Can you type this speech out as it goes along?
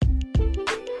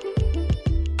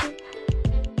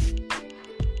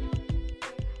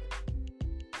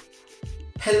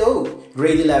Hello,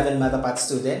 grade 11 Matapat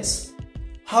students.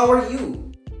 How are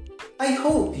you? I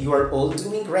hope you are all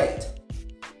doing great.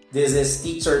 This is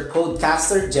teacher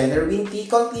podcaster Jennerwin T.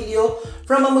 Contillo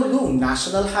from Amulung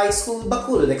National High School,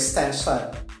 Bacolod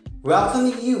Extension,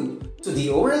 welcoming you to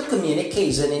the Oral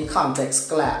Communication in Context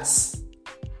class.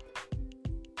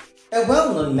 A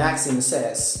well-known maxim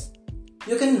says,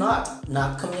 you cannot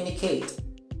not communicate.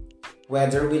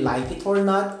 Whether we like it or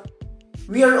not,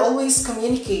 we are always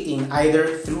communicating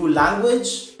either through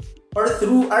language or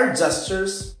through our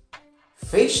gestures,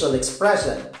 facial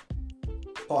expression,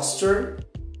 posture,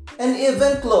 and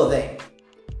even clothing.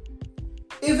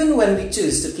 Even when we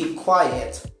choose to keep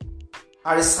quiet,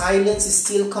 our silence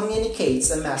still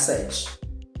communicates a message.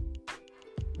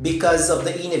 Because of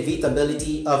the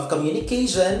inevitability of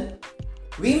communication,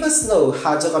 we must know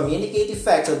how to communicate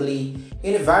effectively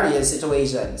in various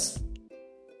situations.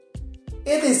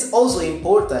 It is also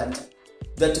important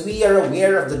that we are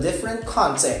aware of the different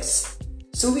contexts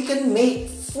so we can make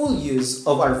full use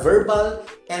of our verbal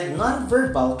and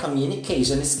non-verbal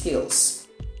communication skills.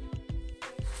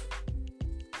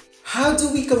 How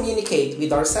do we communicate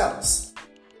with ourselves?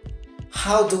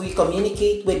 How do we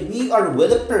communicate when we are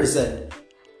with a person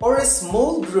or a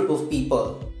small group of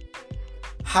people?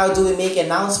 How do we make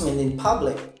announcements in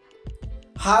public?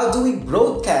 How do we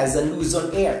broadcast and news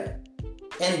on air?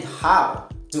 And how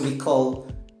do we call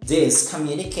these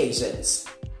communications?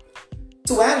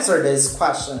 To answer these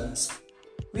questions,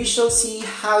 we shall see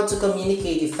how to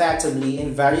communicate effectively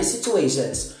in various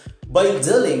situations by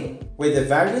dealing with the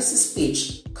various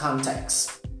speech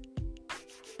contexts.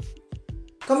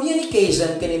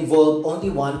 Communication can involve only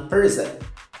one person.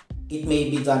 It may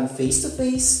be done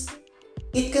face-to-face.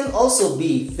 It can also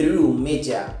be through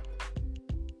media.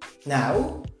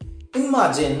 Now,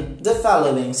 imagine the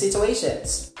following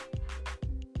situations.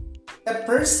 A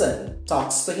person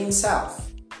talks to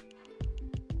himself.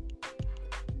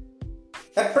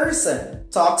 A person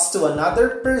talks to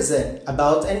another person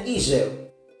about an issue.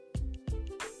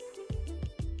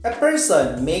 A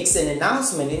person makes an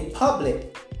announcement in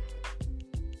public.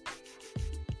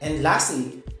 And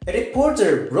lastly, a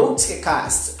reporter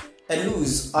broadcasts a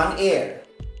news on air.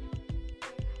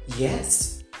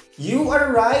 Yes, you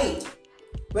are right.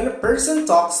 When a person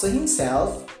talks to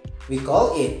himself, we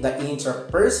call it the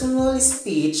interpersonal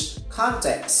speech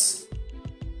context.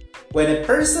 When a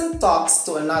person talks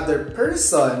to another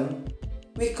person,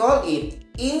 we call it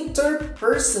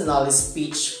interpersonal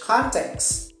speech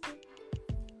context.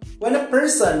 When a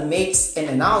person makes an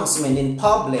announcement in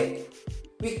public,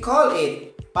 we call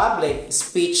it public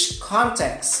speech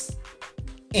context.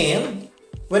 And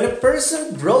when a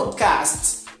person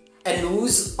broadcasts a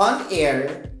news on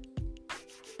air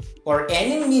or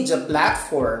any media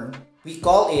platform, we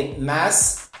call it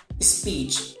mass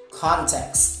speech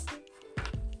context.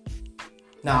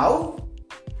 Now,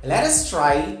 let us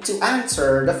try to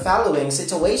answer the following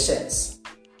situations.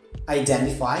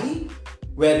 Identify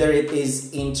whether it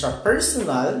is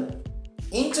intrapersonal,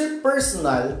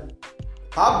 interpersonal,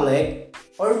 public,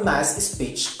 or mass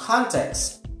speech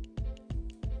context.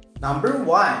 Number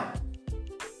 1.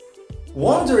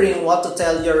 Wondering what to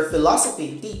tell your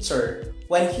philosophy teacher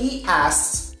when he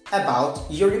asks about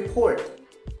your report.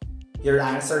 Your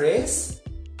answer is?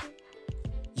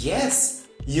 Yes,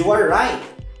 you are right.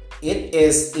 It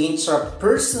is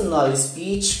intrapersonal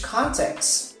speech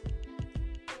context.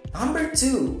 Number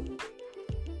 2.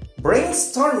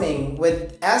 Brainstorming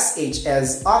with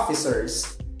SHS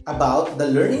officers about the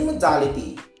learning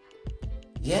modality.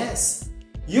 Yes,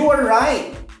 you are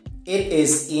right. It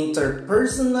is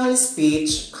interpersonal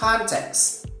speech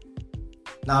context.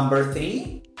 Number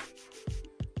 3.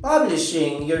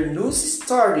 Publishing your news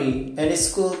story in a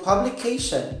school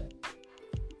publication.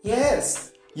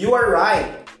 Yes, you are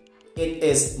right. It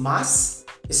is mass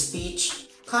speech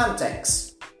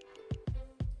context.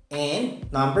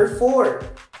 And number 4.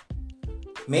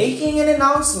 Making an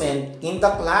announcement in the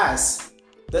class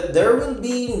that there will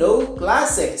be no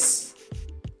classes.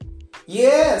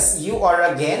 Yes, you are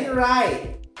again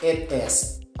right. It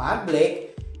is public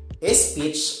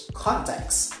speech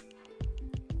context.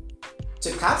 To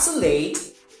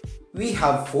encapsulate, we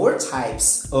have 4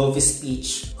 types of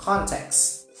speech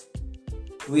context.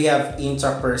 We have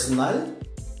intrapersonal,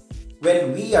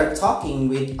 when we are talking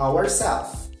with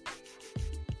ourselves.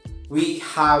 We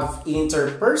have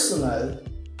interpersonal,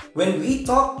 when we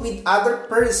talk with other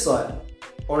person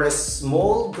or a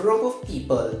small group of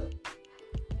people.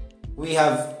 We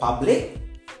have public,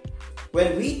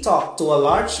 when we talk to a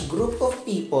large group of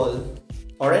people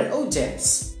or an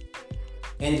audience.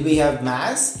 And we have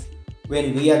mass,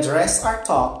 when we address our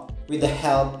talk with the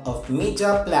help of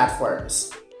media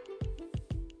platforms.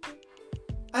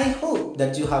 hope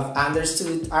that you have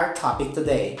understood our topic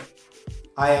today.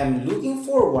 I am looking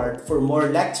forward for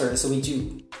more lectures with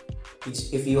you.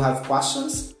 If you have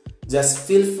questions, just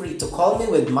feel free to call me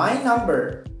with my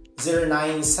number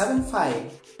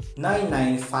 0975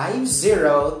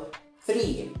 9950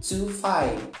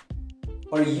 325,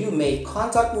 or you may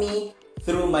contact me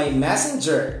through my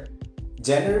messenger,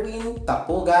 Genuine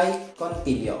Tapugay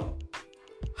Contillo.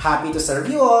 Happy to serve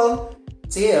you all.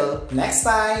 Till next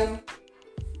time.